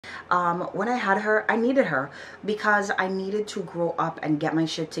when I had her, I needed her because I needed to grow up and get my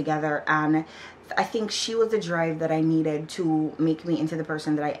shit together, and I think she was the drive that I needed to make me into the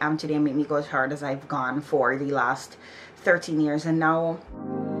person that I am today and make me go as hard as I've gone for the last 13 years. And now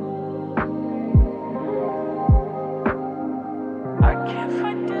I can't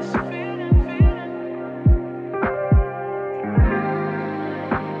fight this feeling.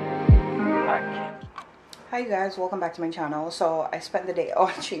 I can't. Hi you guys, welcome back to my channel. So I spent the day, I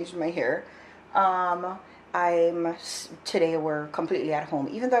changed my hair. Today we're completely at home,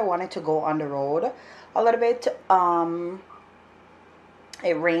 even though I wanted to go on the road a little bit.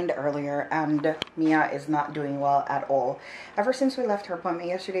 It rained earlier and Mia is not doing well at all. Ever since we left her appointment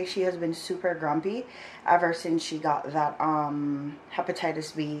yesterday, she has been super grumpy. Ever since she got that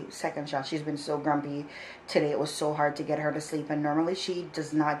hepatitis B second shot, she's been so grumpy. Today it was so hard to get her to sleep, and normally she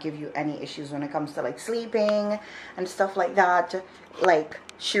does not give you any issues when it comes to like sleeping and stuff like that. Like,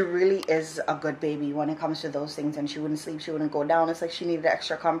 she really is a good baby when it comes to those things, and she wouldn't sleep, she wouldn't go down. It's like she needed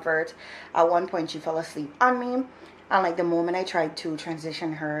extra comfort. At one point she fell asleep on me, and like the moment I tried to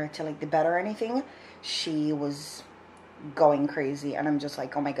transition her to like the bed or anything, she was going crazy. And I'm just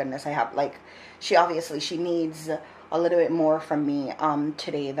like, oh my goodness, I have like, she needs a little bit more from me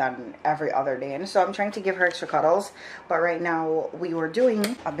today than every other day. And so I'm trying to give her extra cuddles, but right now we were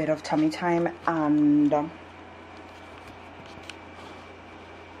doing a bit of tummy time, and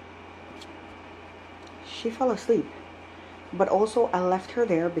she fell asleep. But also I left her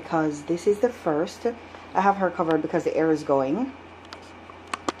there because this is the first. I have her covered because the air is going.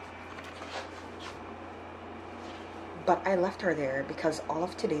 But I left her there because all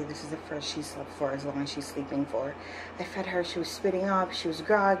of today, this is the first she slept for as long as she's sleeping for. I fed her, she was spitting up, she was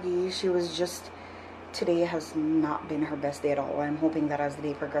groggy, she was just, today has not been her best day at all. I'm hoping that as the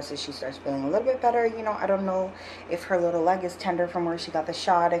day progresses, she starts feeling a little bit better. You know, I don't know if her little leg is tender from where she got the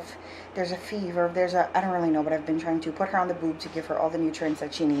shot, if there's a fever, if there's a, I don't really know, but I've been trying to put her on the boob to give her all the nutrients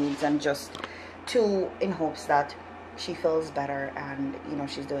that she needs, and just in hopes that she feels better and, you know,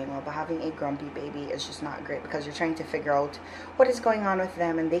 she's doing well. But having a grumpy baby is just not great because you're trying to figure out what is going on with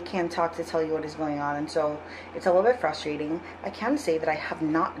them, and they can't talk to tell you what is going on, and so it's a little bit frustrating. I can say that I have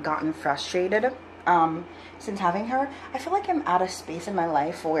not gotten frustrated since having her. I feel like I'm at a space in my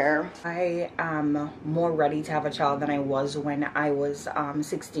life where I am more ready to have a child than I was when I was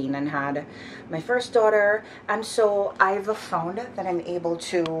 16 and had my first daughter. And so I've found that I'm able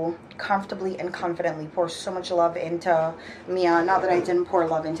to comfortably and confidently pour so much love into Mia. Not that I didn't pour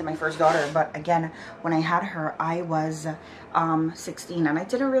love into my first daughter, but again, when I had her, I was 16 and I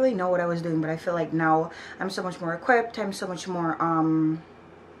didn't really know what I was doing. But I feel like now I'm so much more equipped, I'm so much more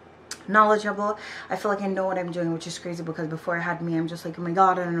knowledgeable. I feel like I know what I'm doing, which is crazy because before I had me, I'm just like, oh my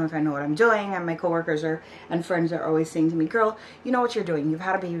god, I don't know if I know what I'm doing. And my coworkers and friends are always saying to me, girl, you know what you're doing, you've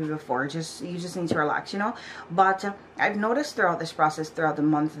had a baby before, you just need to relax, you know. But I've noticed throughout this process, throughout the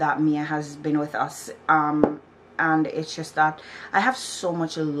month that Mia has been with us, and it's just that I have so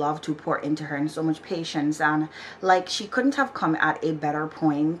much love to pour into her and so much patience, and like, she couldn't have come at a better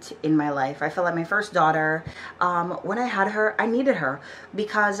point in my life. I feel like my first daughter, when I had her, I needed her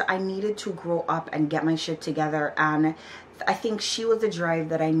because I needed to grow up and get my shit together, and I think she was the drive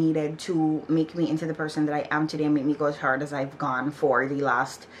that I needed to make me into the person that I am today and make me go as hard as I've gone for the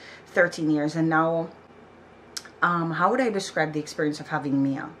last 13 years. And now, how would I describe the experience of having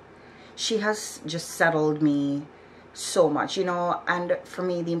Mia? She has just settled me so much, you know. And for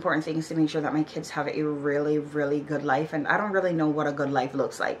me, the important thing is to make sure that my kids have a really, really good life. And I don't really know what a good life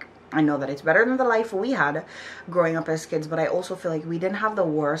looks like. I know that it's better than the life we had growing up as kids, but I also feel like we didn't have the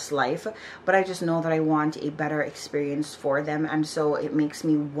worst life. But I just know that I want a better experience for them, and so it makes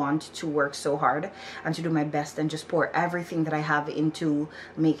me want to work so hard and to do my best and just pour everything that I have into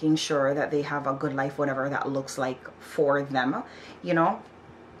making sure that they have a good life, whatever that looks like for them, you know.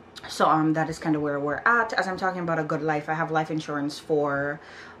 So that is kind of where we're at. As I'm talking about a good life, I have life insurance for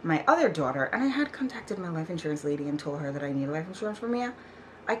my other daughter, and I had contacted my life insurance lady and told her that I need life insurance for Mia.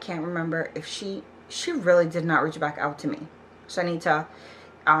 I can't remember if she really did not reach back out to me, so I need to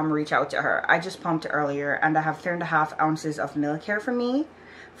reach out to her. I just pumped earlier, and I have 3.5 ounces of milk here for me.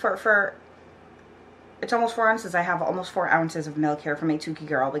 For it's almost 4 ounces. I have almost 4 ounces of milk here for my Tukey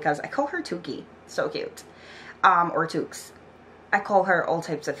girl, because I call her Tukey. So cute. Or Tukes. I call her all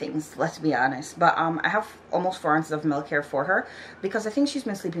types of things, let's be honest. But I have almost 4 ounces of milk here for her because I think she's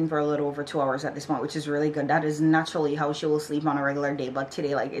been sleeping for a little over 2 hours at this point, which is really good. That is naturally how she will sleep on a regular day. But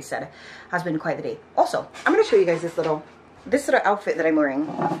today, like I said, has been quite the day. Also, I'm going to show you guys this little outfit that I'm wearing.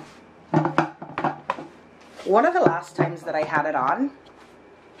 One of the last times that I had it on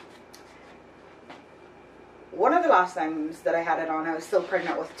one of the last times that I had it on, I was still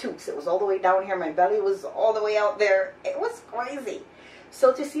pregnant with Toots. It was all the way down here. My belly was all the way out there. It was crazy.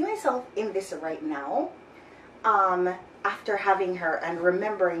 So to see myself in this right now, after having her and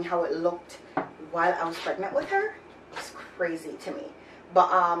remembering how it looked while I was pregnant with her, it's crazy to me. But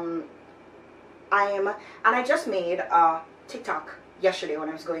I just made a TikTok yesterday when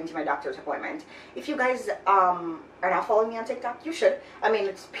I was going to my doctor's appointment. If you guys are not following me on TikTok, you should. I mean,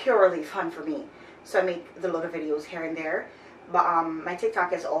 it's purely fun for me. So I make the little videos here and there. But my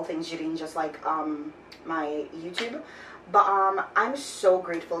TikTok is all things Jadene, just like my YouTube. But I'm so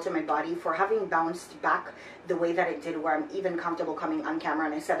grateful to my body for having bounced back the way that it did, where I'm even comfortable coming on camera,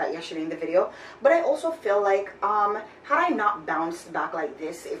 and I said that yesterday in the video. But I also feel like had I not bounced back like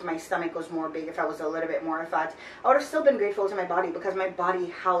this, if my stomach was more big, if I was a little bit more fat, I would have still been grateful to my body, because my body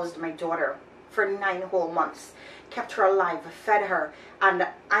housed my daughter for 9 whole months, kept her alive, fed her, and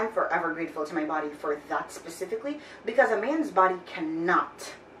I'm forever grateful to my body for that specifically, because a man's body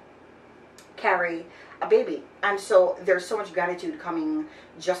cannot carry a baby. And so there's so much gratitude coming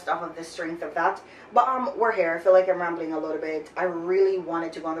just off of the strength of that. But we're here. I feel like I'm rambling a little bit. I really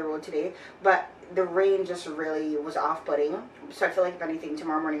wanted to go on the road today, but the rain just really was off-putting. So I feel like if anything,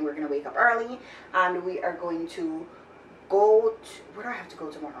 tomorrow morning we're going to wake up early and we are going to go to, where do I have to go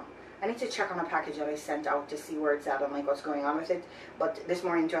tomorrow? I need to check on a package that I sent out to see where it's at and like what's going on with it. But this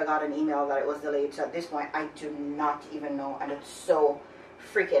morning too, I got an email that it was delayed. So at this point, I do not even know, and it's so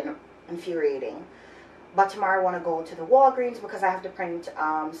freaking infuriating. But tomorrow I want to go to the Walgreens because I have to print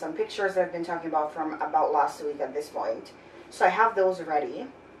some pictures that I've been talking about from about last week at this point. So I have those ready.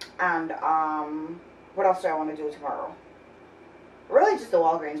 And what else do I want to do tomorrow? Really just the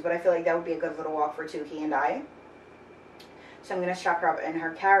Walgreens, but I feel like that would be a good little walk for Tuki and I. So I'm going to strap her up in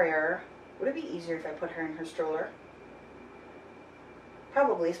her carrier. Would it be easier if I put her in her stroller?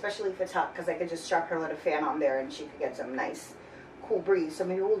 Probably, especially if it's hot, because I could just strap her little fan on there and she could get some nice cool breeze. So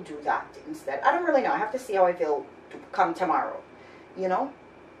maybe we'll do that instead. I don't really know. I have to see how I feel come tomorrow, you know.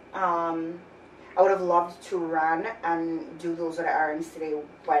 I would have loved to run and do those other errands today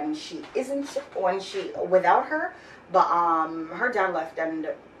when she without her, but her dad left and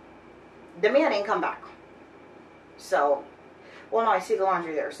the man ain't come back. So, well, no, I see the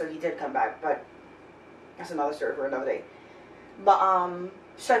laundry there, so he did come back, but that's another story for another day. But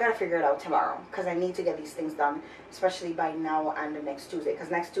so I gotta figure it out tomorrow, because I need to get these things done, especially by now and the next Tuesday, because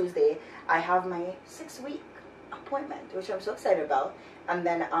next Tuesday I have my 6-week appointment, which I'm so excited about. And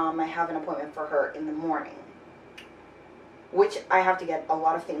then I have an appointment for her in the morning, which I have to get a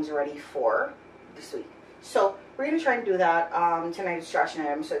lot of things ready for this week. So we're gonna try and do that. Tonight is trash night.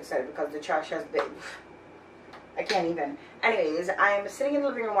 I'm so excited because the trash has been, I can't even. Anyways, I'm sitting in the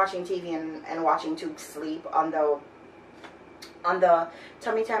living room watching TV and watching Took sleep on the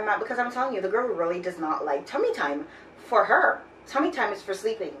tummy time mat, because I'm telling you, the girl really does not like tummy time. For her, tummy time is for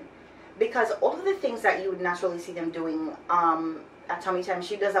sleeping, because all of the things that you would naturally see them doing at tummy time,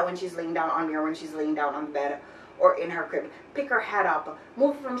 she does that when she's laying down on me or when she's laying down on the bed or in her crib. Pick her head up,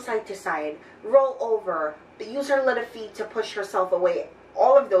 move from side to side, roll over, use her little feet to push herself away.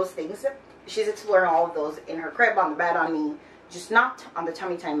 All of those things, she's exploring all of those in her crib, on the bed, on me, just not on the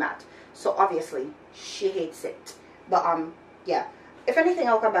tummy time mat. So obviously she hates it. But yeah, if anything,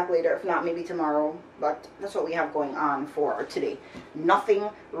 I'll come back later. If not, maybe tomorrow. But that's what we have going on for today. Nothing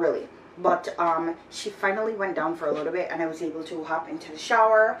really. But she finally went down for a little bit, and I was able to hop into the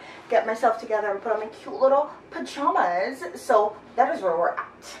shower, get myself together, and put on my cute little pajamas. So that is where we're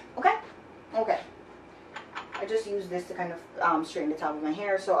at. Okay? Okay. I just use this to kind of straighten the top of my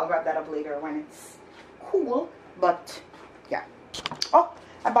hair, so I'll wrap that up later when it's cool. But yeah. Oh,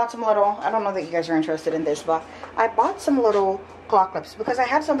 I bought some little, I don't know that you guys are interested in this, but I bought some little claw clips because I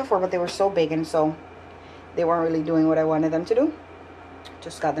had some before, but they were so big, and so they weren't really doing what I wanted them to do.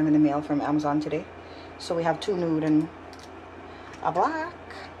 Just got them in the mail from Amazon today. So we have 2 nude and a black.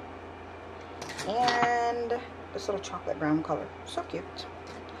 And this little chocolate brown color. So cute.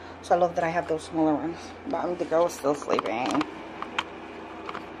 So I love that I have those smaller ones. But the girl is still sleeping.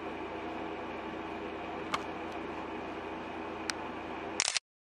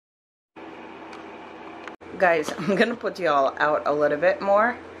 Guys, I'm going to put y'all out a little bit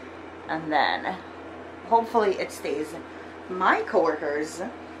more. And then hopefully it stays. My coworkers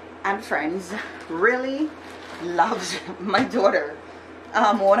and friends really loves my daughter.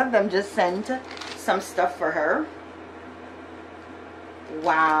 One of them just sent some stuff for her.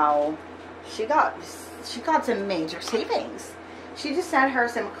 Wow, she got some major savings. She just sent her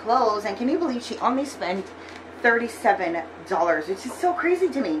some clothes, and can you believe she only spent $37, which is so crazy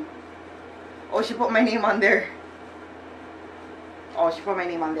to me. Oh, she put my name on there. Oh, she put my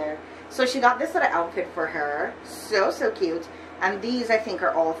name on there. So she got this little outfit for her. So cute. And these I think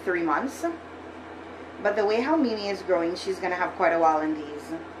are all 3 months. But the way how Mimi is growing, she's going to have quite a while in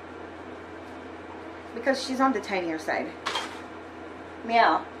these. Because she's on the tinier side.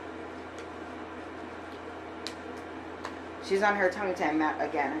 Meow. She's on her tummy time mat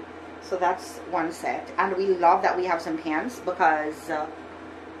again. So that's one set. And we love that we have some pants because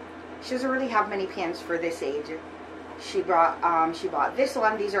she doesn't really have many pants for this age. She bought this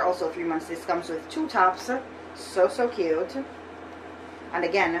one. These are also 3 months. This comes with 2 tops. So cute. And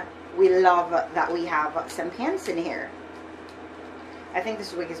again, we love that we have some pants in here. I think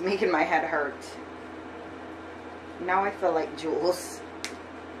this wig is making my head hurt. Now I feel like Jules.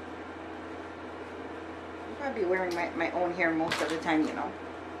 I'll be wearing my own hair most of the time, you know.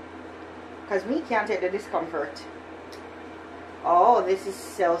 Because me can't take the discomfort. Oh, this is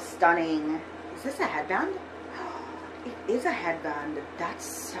so stunning. Is this a headband? It is a headband. That's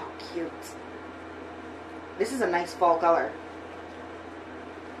so cute. This is a nice fall color.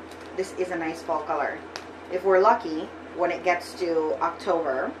 This is a nice fall color. If we're lucky, when it gets to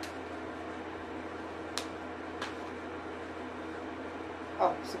October.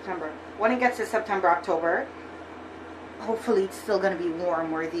 Oh, September. When it gets to September, October, hopefully it's still going to be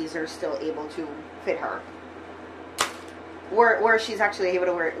warm where these are still able to fit her. Where she's actually able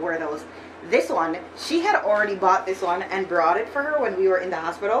to wear those. This one, she had already bought this one and brought it for her when we were in the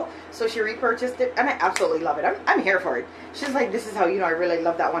hospital. So she repurchased it and I absolutely love it. I'm here for it. She's like, this is how, you know, I really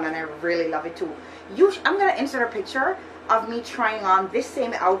love that one and I really love it too. I'm going to insert a picture of me trying on this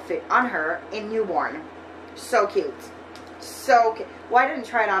same outfit on her in newborn. So cute. So cute. Well, I didn't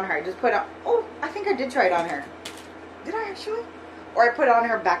try it on her. I just put it on. Oh, I think I did try it on her. Did I actually? Or I put it on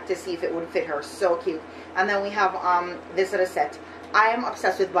her back to see if it would fit her. So cute. And then we have this little set. I am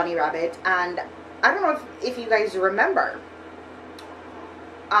obsessed with Bunny Rabbit, and I don't know if you guys remember,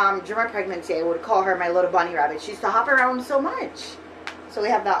 during my pregnancy, I would call her my little Bunny Rabbit. She used to hop around so much. So we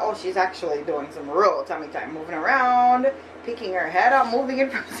have that. Oh, she's actually doing some real tummy time, moving around, picking her head up, moving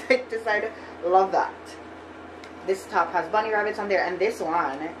it from side to side. Love that. This top has Bunny Rabbits on there, and this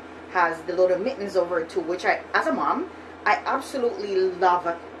one has the little mittens over it too, which I, as a mom, I absolutely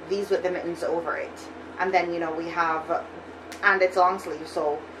love these with the mittens over it. And then, you know, we have... and it's long sleeve,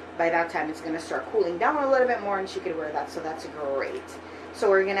 so by that time it's going to start cooling down a little bit more and she could wear that, so that's great. So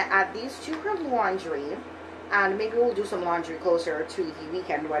we're going to add these to her laundry, and maybe we'll do some laundry closer to the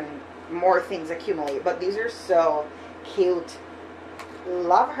weekend when more things accumulate. But these are so cute.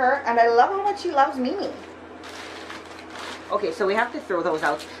 Love her, and I love how much she loves Mimi. Okay, so we have to throw those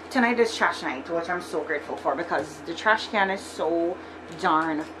out. Tonight is trash night, which I'm so grateful for because the trash can is so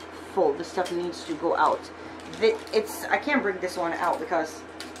darn full. The stuff needs to go out. I can't bring this one out because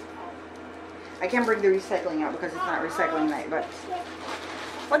I can't bring the recycling out because it's not recycling night. But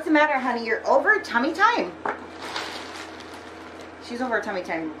what's the matter, honey? You're over tummy time. She's over tummy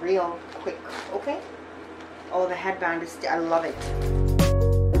time real quick. Okay. Oh, the headband is. I love it.